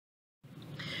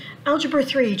Algebra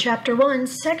 3, Chapter 1,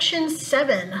 Section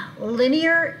 7,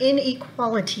 Linear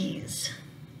Inequalities.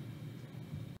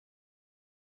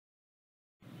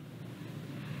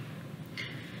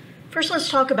 First, let's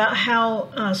talk about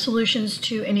how solutions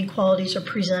to inequalities are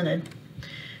presented.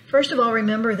 First of all,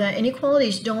 remember that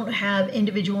inequalities don't have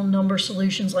individual number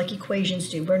solutions like equations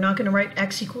do. We're not going to write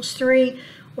x equals 3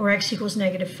 or x equals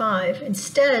 -5.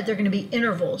 Instead, they're going to be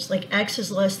intervals like x is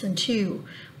less than 2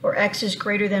 or x is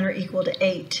greater than or equal to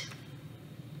 8.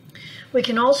 We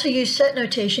can also use set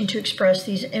notation to express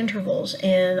these intervals,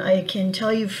 and I can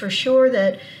tell you for sure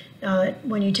that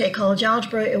when you take college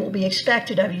algebra, it will be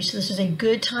expected of you, so this is a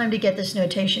good time to get this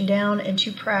notation down and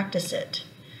to practice it.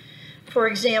 For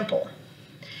example,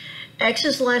 x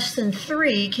is less than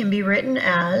 3 can be written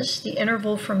as the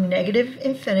interval from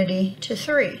 -infinity to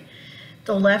 3.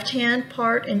 The left-hand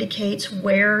part indicates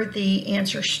where the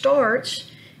answer starts,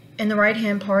 and the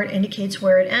right-hand part indicates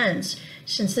where it ends.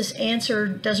 Since this answer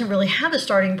doesn't really have a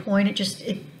starting point,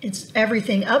 it's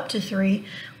everything up to 3,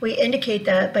 we indicate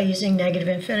that by using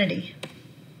 -infinity.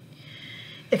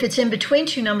 If it's in between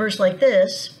two numbers like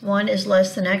this, 1 is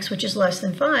less than x, which is less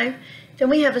than 5, then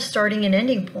we have a starting and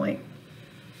ending point.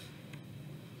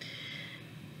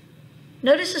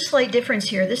 Notice a slight difference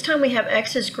here. This time we have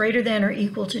x is greater than or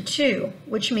equal to 2,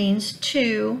 which means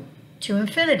 2 to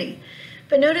infinity.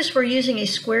 But notice we're using a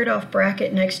squared off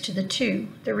bracket next to the 2.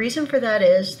 The reason for that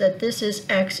is that this is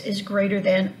x is greater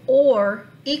than or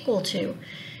equal to.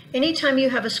 Anytime you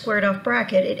have a squared off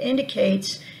bracket, it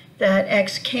indicates that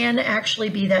x can actually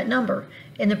be that number.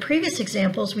 In the previous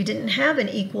examples, we didn't have an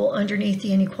equal underneath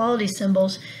the inequality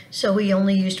symbols, so we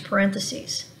only used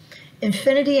parentheses.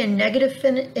 Infinity and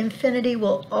 -infinity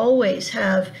will always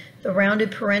have the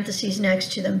rounded parentheses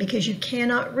next to them because you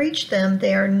cannot reach them.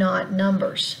 They are not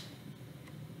numbers.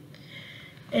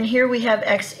 And here we have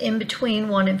x in between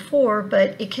 1 and 4,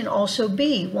 but it can also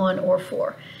be 1 or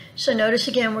 4. So notice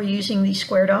again we're using these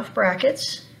squared off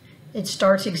brackets. It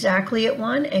starts exactly at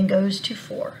 1 and goes to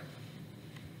 4.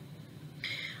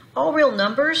 All real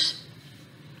numbers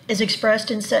is expressed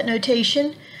in set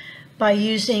notation by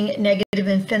using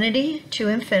 -infinity to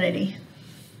infinity.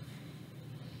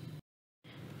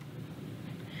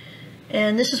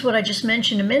 And this is what I just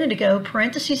mentioned a minute ago.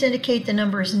 Parentheses indicate the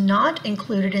number is not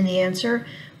included in the answer,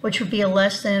 which would be a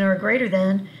less than or a greater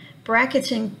than. Brackets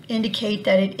indicate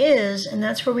that it is, and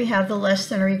that's where we have the less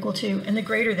than or equal to and the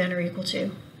greater than or equal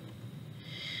to.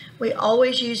 We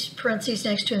always use parentheses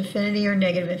next to infinity or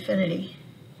 -infinity.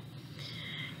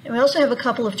 And we also have a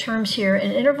couple of terms here.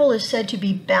 An interval is said to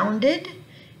be bounded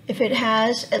if it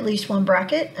has at least one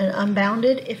bracket, and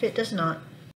unbounded if it does not.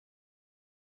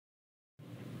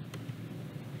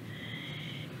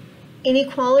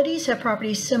 Inequalities have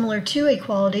properties similar to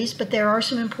equalities, but there are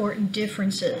some important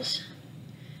differences.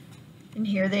 And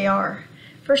here they are.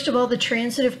 First of all, the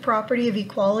transitive property of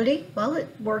equality, well, it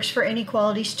works for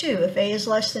inequalities too. If A is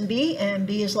less than B and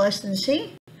B is less than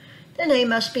C, then A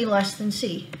must be less than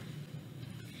C.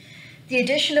 The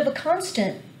addition of a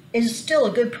constant is still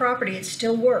a good property. It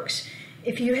still works.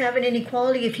 If you have an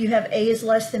inequality, if you have A is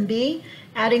less than B,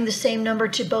 adding the same number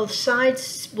to both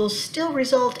sides will still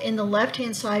result in the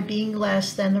left-hand side being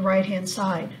less than the right-hand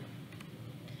side.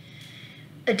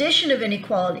 Addition of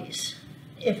inequalities.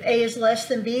 If A is less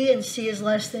than B and C is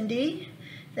less than D,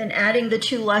 then adding the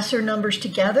two lesser numbers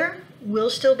together will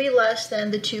still be less than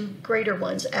the two greater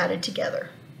ones added together.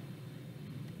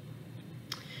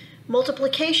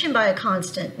 Multiplication by a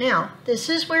constant. Now, this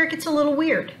is where it gets a little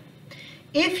weird.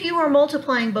 If you are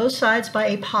multiplying both sides by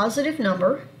a positive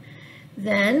number,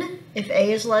 then if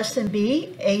A is less than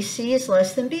B, AC is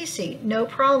less than BC. No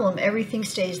problem, everything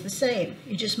stays the same.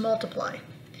 You just multiply.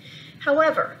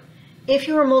 However, if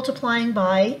you are multiplying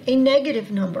by a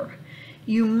negative number,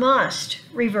 you must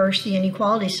reverse the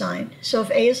inequality sign. So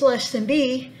if A is less than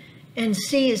B and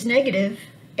C is negative,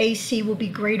 AC will be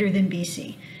greater than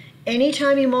BC.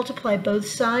 Anytime you multiply both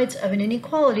sides of an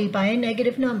inequality by a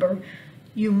negative number,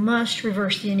 you must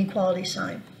reverse the inequality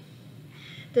sign.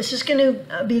 This is going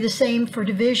to be the same for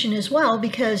division as well,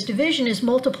 because division is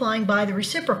multiplying by the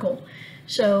reciprocal.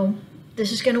 So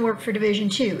this is going to work for division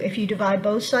too. If you divide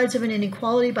both sides of an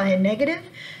inequality by a negative,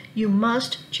 you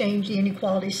must change the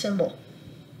inequality symbol.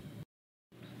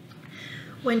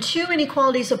 When two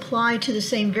inequalities apply to the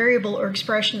same variable or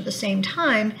expression at the same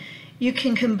time, you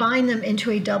can combine them into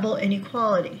a double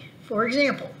inequality. For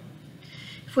example,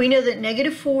 if we know that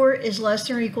 -4 is less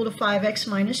than or equal to 5x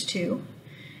minus 2,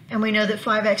 and we know that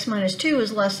 5x minus 2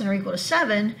 is less than or equal to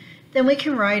 7, then we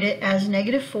can write it as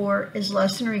 -4 is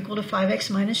less than or equal to 5x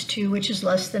minus 2, which is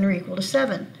less than or equal to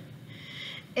 7.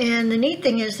 And the neat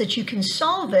thing is that you can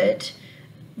solve it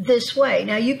this way.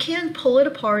 Now you can pull it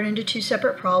apart into two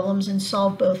separate problems and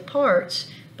solve both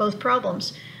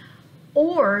problems.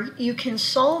 Or you can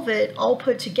solve it all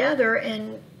put together,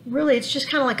 and really it's just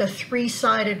kind of like a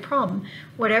three-sided problem.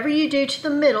 Whatever you do to the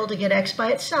middle to get x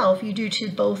by itself, you do to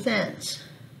both ends.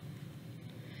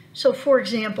 So for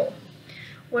example,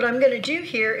 what I'm going to do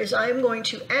here is I'm going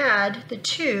to add the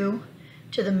 2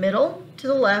 to the middle, to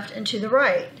the left, and to the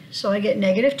right. So I get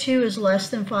negative 2 is less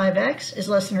than 5x, is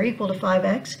less than or equal to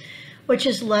 5x, which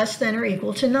is less than or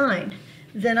equal to 9.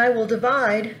 Then I will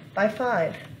divide by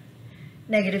 5.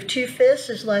 Negative 2/5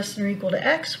 is less than or equal to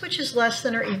x, which is less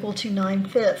than or equal to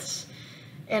 9/5.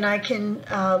 And I can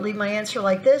leave my answer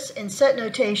like this. In set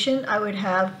notation, I would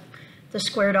have the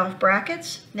squared off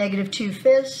brackets, negative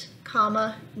 2/5,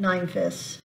 comma,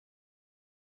 9/5.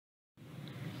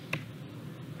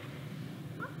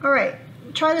 All right,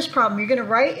 try this problem. You're going to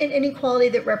write an inequality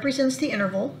that represents the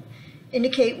interval,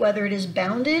 indicate whether it is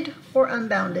bounded or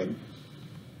unbounded.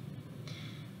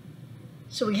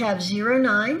 So we have 0,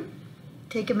 9.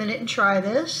 Take a minute and try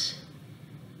this.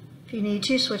 If you need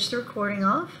to, switch the recording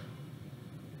off.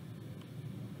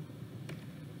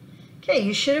 Okay,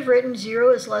 you should have written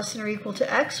 0 is less than or equal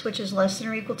to x, which is less than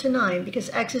or equal to 9, because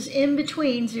x is in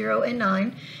between 0 and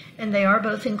 9, and they are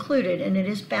both included, and it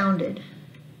is bounded.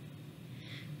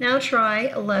 Now try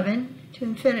 11 to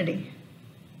infinity.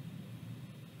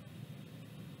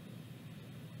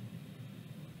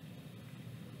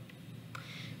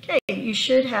 Okay, you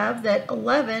should have that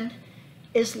 11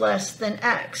 is less than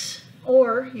x,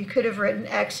 or you could have written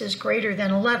x is greater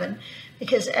than 11,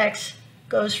 because x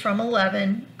goes from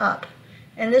 11 up,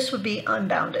 and this would be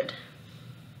unbounded.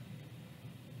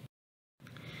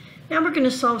 Now we're going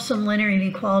to solve some linear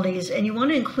inequalities, and you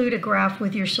want to include a graph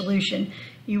with your solution.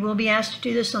 You will be asked to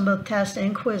do this on both tests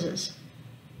and quizzes.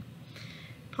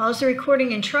 Pause the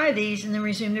recording and try these, and then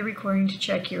resume the recording to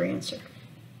check your answer.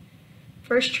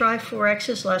 First try 4x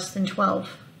is less than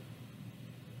 12.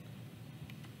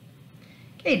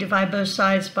 Okay, divide both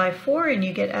sides by 4 and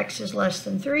you get x is less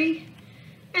than 3.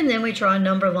 And then we draw a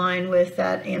number line with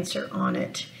that answer on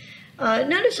it.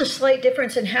 Notice a slight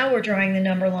difference in how we're drawing the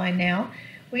number line now.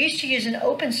 We used to use an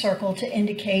open circle to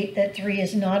indicate that 3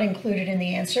 is not included in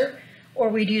the answer, or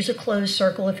we'd use a closed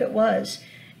circle if it was.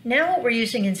 Now what we're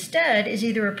using instead is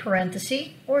either a parenthesis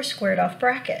or a squared off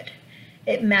bracket.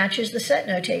 It matches the set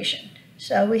notation.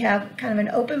 So we have kind of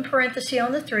an open parenthesis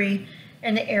on the 3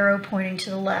 and the arrow pointing to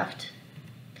the left.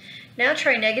 Now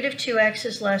try negative 2x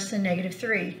is less than negative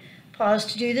 3.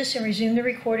 Pause to do this and resume the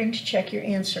recording to check your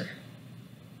answer.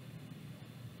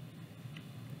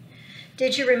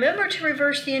 Did you remember to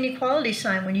reverse the inequality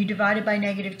sign when you divided by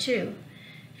negative 2?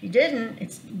 If you didn't,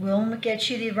 it will get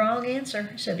you the wrong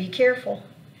answer, so be careful.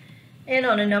 And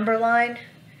on a number line,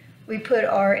 we put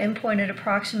our endpoint at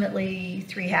approximately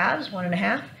 3/2,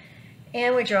 1.5,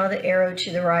 and we draw the arrow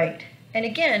to the right. And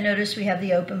again, notice we have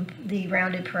the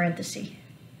rounded parenthesis.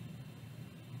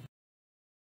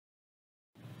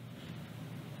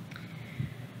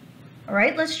 All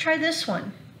right, let's try this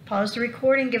one. Pause the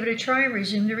recording, give it a try, and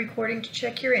resume the recording to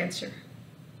check your answer.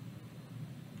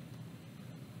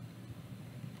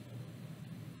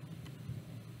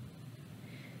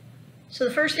 So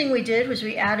the first thing we did was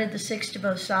we added the 6 to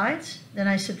both sides. Then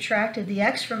I subtracted the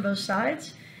x from both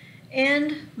sides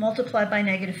and multiplied by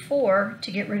negative 4 to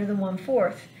get rid of the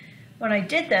 1/4. When I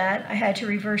did that, I had to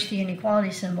reverse the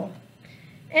inequality symbol.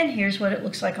 And here's what it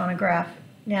looks like on a graph.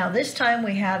 Now this time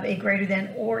we have a greater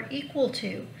than or equal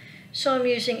to. So I'm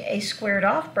using a squared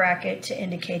off bracket to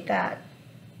indicate that.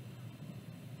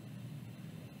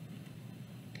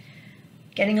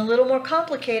 Getting a little more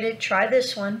complicated, try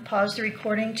this one. Pause the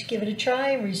recording to give it a try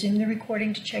and resume the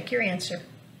recording to check your answer.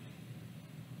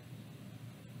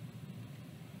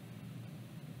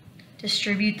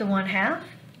 Distribute the 1/2.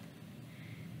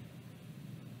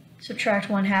 Subtract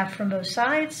 1/2 from both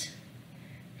sides.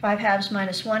 5/2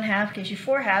 minus 1/2 gives you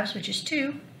 4/2, which is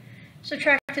 2.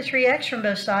 Subtract the 3x from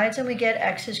both sides and we get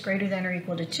x is greater than or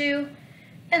equal to 2.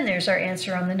 And there's our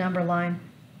answer on the number line.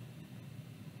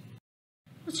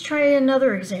 Let's try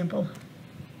another example.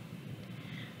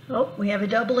 Oh, we have a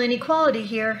double inequality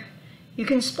here. You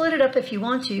can split it up if you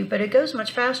want to, but it goes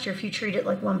much faster if you treat it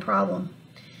like one problem.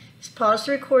 Just pause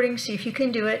the recording, see if you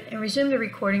can do it, and resume the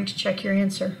recording to check your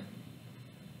answer.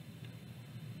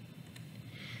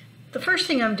 The first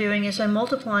thing I'm doing is I'm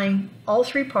multiplying all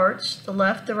three parts, the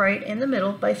left, the right, and the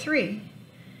middle, by 3.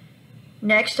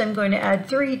 Next, I'm going to add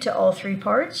 3 to all three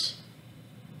parts,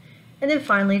 and then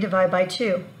finally divide by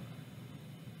 2.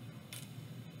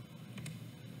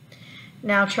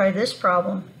 Now try this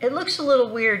problem. It looks a little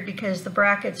weird because the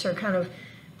brackets are kind of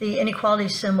the inequality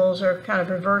symbols are kind of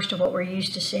reversed of what we're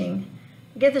used to seeing.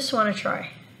 Give this one a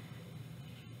try.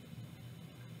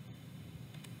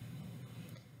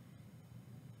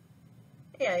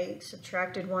 Yeah, I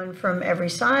subtracted 1 from every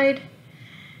side.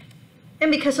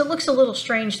 And because it looks a little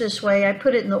strange this way, I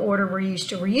put it in the order we're used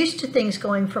to. We're used to things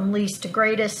going from least to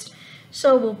greatest,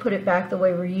 so we'll put it back the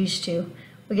way we're used to.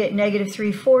 We get negative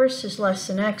 3/4 is less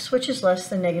than x, which is less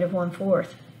than negative 1/4.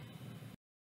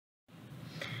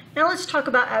 Now let's talk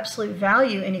about absolute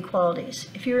value inequalities.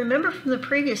 If you remember from the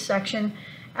previous section,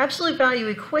 absolute value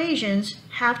equations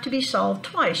have to be solved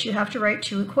twice. You have to write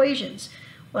 2 equations.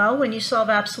 Well, when you solve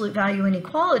absolute value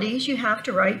inequalities, you have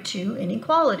to write 2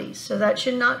 inequalities. So that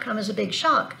should not come as a big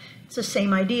shock. It's the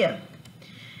same idea.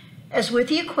 As with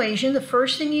the equation, the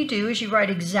first thing you do is you write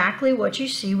exactly what you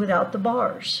see without the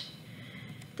bars.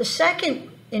 The second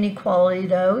inequality,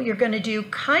 though, you're going to do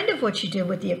kind of what you did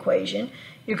with the equation.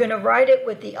 You're going to write it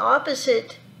with the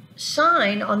opposite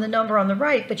sign on the number on the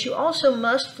right, but you also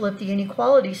must flip the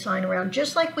inequality sign around,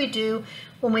 just like we do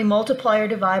when we multiply or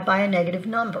divide by a negative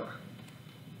number.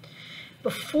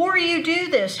 Before you do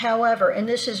this, however, and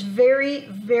this is very,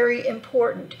 very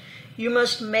important, you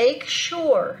must make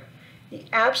sure the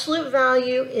absolute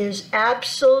value is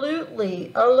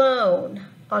absolutely alone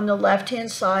on the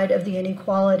left-hand side of the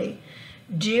inequality.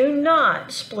 Do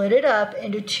not split it up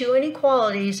into 2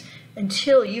 inequalities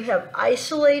until you have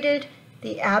isolated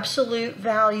the absolute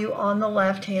value on the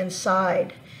left-hand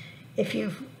side. If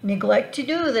you neglect to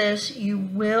do this, you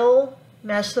will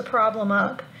mess the problem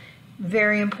up.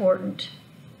 Very important.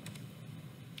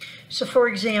 So for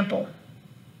example,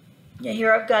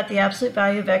 here I've got the absolute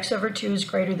value of x over 2 is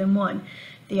greater than 1.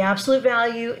 The absolute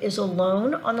value is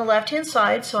alone on the left-hand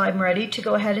side, so I'm ready to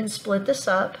go ahead and split this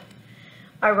up.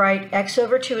 I write x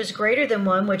over 2 is greater than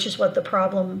 1, which is what the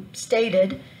problem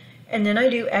stated, and then I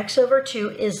do x over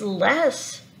 2 is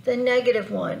less than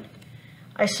negative 1.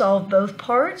 I solve both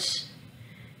parts.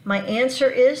 My answer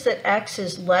is that x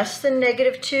is less than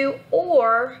negative 2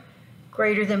 or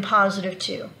greater than positive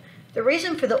 2. The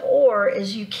reason for the or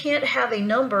is you can't have a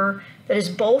number that is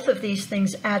both of these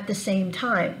things at the same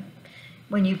time.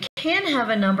 When you can have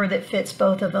a number that fits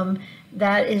both of them,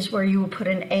 that is where you will put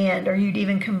an and, or you'd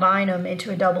even combine them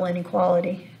into a double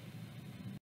inequality.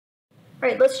 All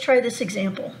right, let's try this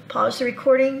example. Pause the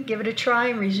recording, give it a try,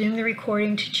 and resume the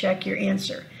recording to check your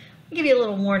answer. I'll give you a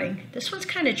little warning. This one's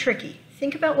kind of tricky.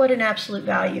 Think about what an absolute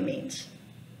value means.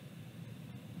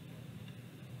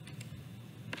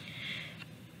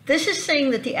 This is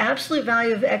saying that the absolute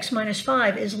value of x minus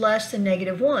 5 is less than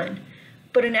negative 1.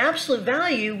 But an absolute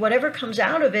value, whatever comes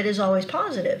out of it is always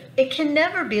positive. It can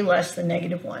never be less than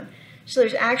negative 1. So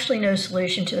there's actually no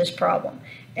solution to this problem.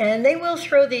 And they will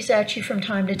throw these at you from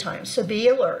time to time, so be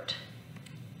alert.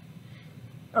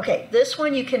 Okay, this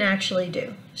one you can actually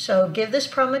do. So give this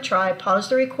problem a try, pause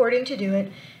the recording to do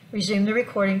it, resume the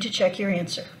recording to check your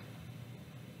answer.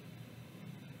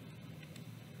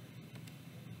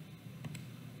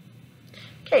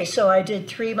 Okay, so I did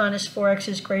 3 minus 4x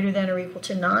is greater than or equal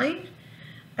to 9.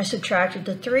 I subtracted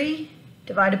the 3,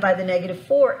 divided by the negative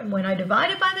 4, and when I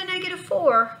divided by the negative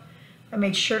 4, I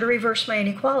made sure to reverse my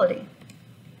inequality.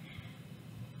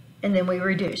 And then we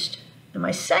reduced. In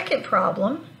my second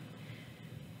problem,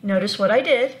 notice what I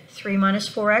did. 3 minus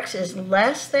 4x is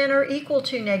less than or equal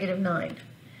to negative 9.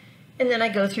 And then I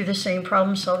go through the same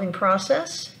problem-solving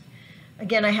process.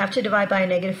 Again, I have to divide by a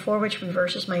negative 4, which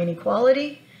reverses my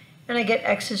inequality. And I get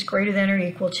x is greater than or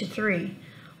equal to 3.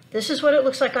 This is what it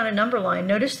looks like on a number line.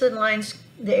 Notice the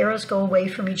arrows go away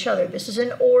from each other. This is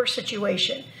an or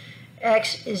situation.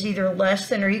 X is either less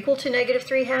than or equal to negative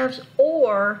 3/2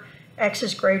 or x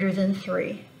is greater than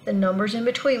 3. The numbers in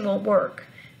between won't work.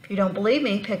 If you don't believe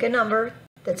me, pick a number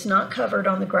that's not covered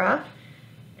on the graph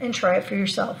and try it for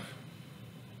yourself.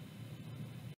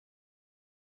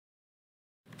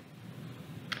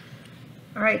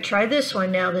 All right, try this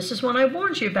one now. This is one I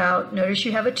warned you about. Notice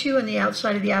you have a 2 on the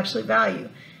outside of the absolute value.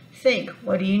 Think,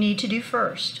 what do you need to do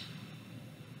first?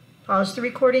 Pause the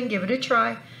recording, give it a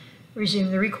try,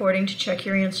 resume the recording to check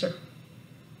your answer.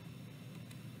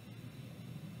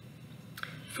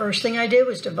 First thing I did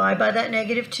was divide by that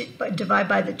negative 2, divide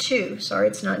by the 2. Sorry,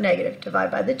 it's not negative.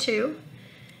 Divide by the 2.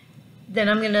 Then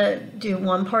I'm going to do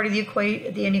one part of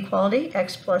the inequality.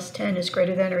 X plus 10 is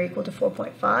greater than or equal to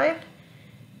 4.5.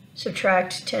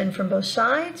 Subtract 10 from both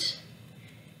sides.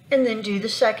 And then do the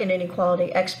second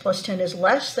inequality. X plus 10 is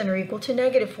less than or equal to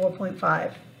negative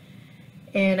 4.5.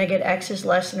 And I get x is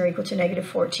less than or equal to negative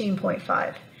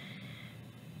 14.5.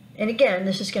 And again,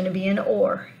 this is going to be an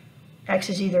or. X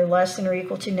is either less than or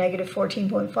equal to negative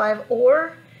 14.5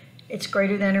 or it's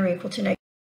greater than or equal to negative.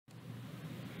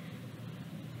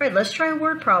 All right, let's try a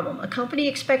word problem. A company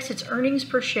expects its earnings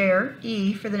per share,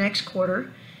 E, for the next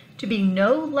quarter to be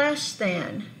no less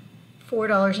than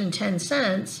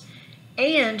 $4.10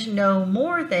 and no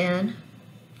more than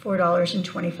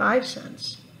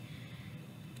 $4.25.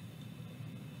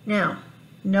 Now,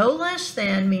 no less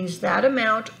than means that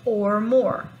amount or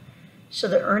more. So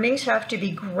the earnings have to be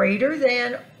greater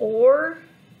than or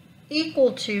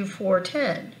equal to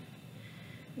 $4.10.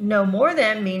 No more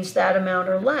than means that amount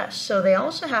or less. So they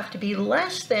also have to be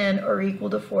less than or equal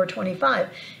to $4.25.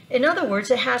 In other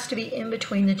words, it has to be in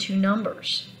between the two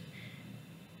numbers.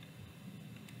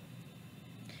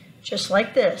 Just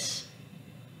like this.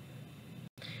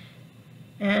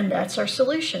 And that's our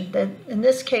solution. In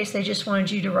this case, they just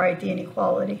wanted you to write the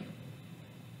inequality.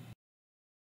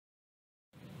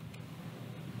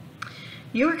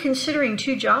 You are considering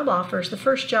two job offers. The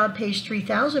first job pays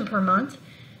 $3,000 per month.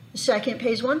 The second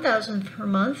pays $1,000 per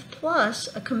month plus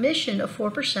a commission of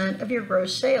 4% of your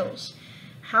gross sales.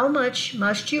 How much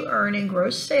must you earn in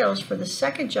gross sales for the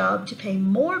second job to pay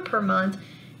more per month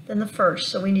than the first?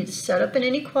 So we need to set up an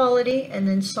inequality and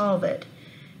then solve it.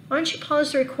 Why don't you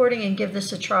pause the recording and give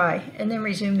this a try, and then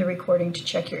resume the recording to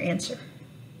check your answer.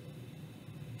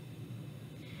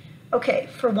 Okay,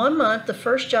 for 1 month, the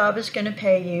first job is going to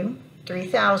pay you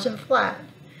 $3,000 flat.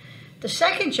 The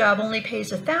second job only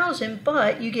pays $1,000,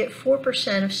 but you get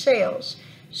 4% of sales.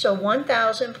 So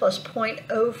 1,000 plus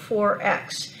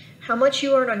 0.04x. How much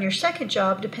you earn on your second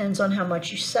job depends on how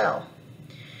much you sell.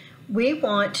 We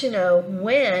want to know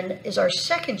when is our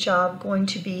second job going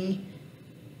to be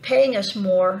paying us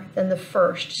more than the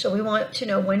first. So we want to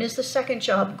know when is the second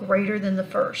job greater than the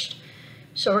first.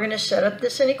 So we're going to set up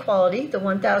this inequality. The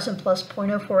 1,000 plus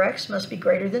 0.04x must be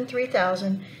greater than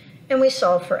 3,000, and we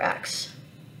solve for x.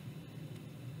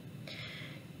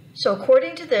 So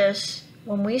according to this,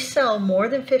 when we sell more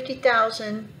than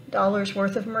 $50,000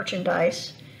 worth of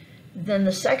merchandise, then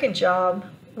the second job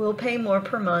will pay more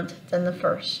per month than the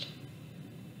first.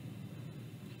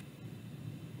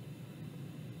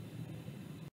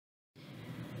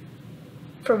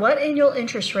 For what annual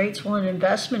interest rates will an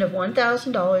investment of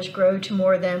 $1,000 grow to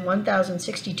more than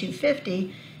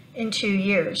 $1,062.50 in 2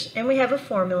 years? And we have a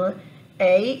formula,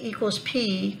 A equals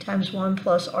P times 1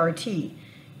 plus RT.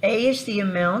 A is the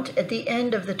amount at the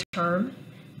end of the term,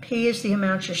 P is the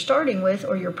amount you're starting with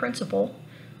or your principal,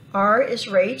 R is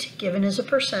rate given as a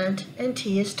percent, and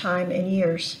T is time in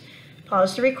years.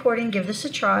 Pause the recording, give this a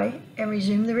try, and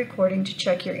resume the recording to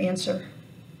check your answer.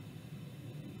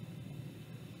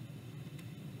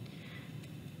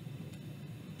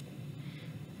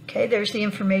 Okay, there's the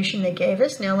information they gave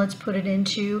us. Now let's put it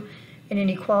into an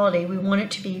inequality. We want it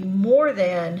to be more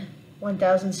than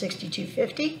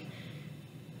 $1,062.50.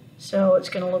 So it's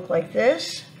going to look like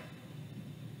this.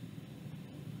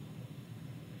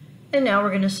 And now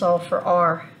we're going to solve for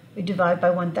R. We divide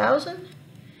by 1,000,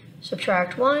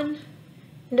 subtract 1,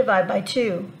 and divide by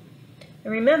 2.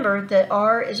 And remember that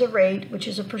R is a rate, which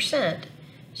is a percent.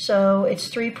 So it's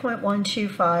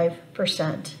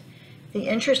 3.125%. The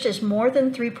interest is more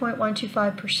than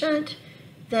 3.125%,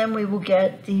 then we will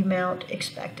get the amount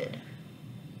expected.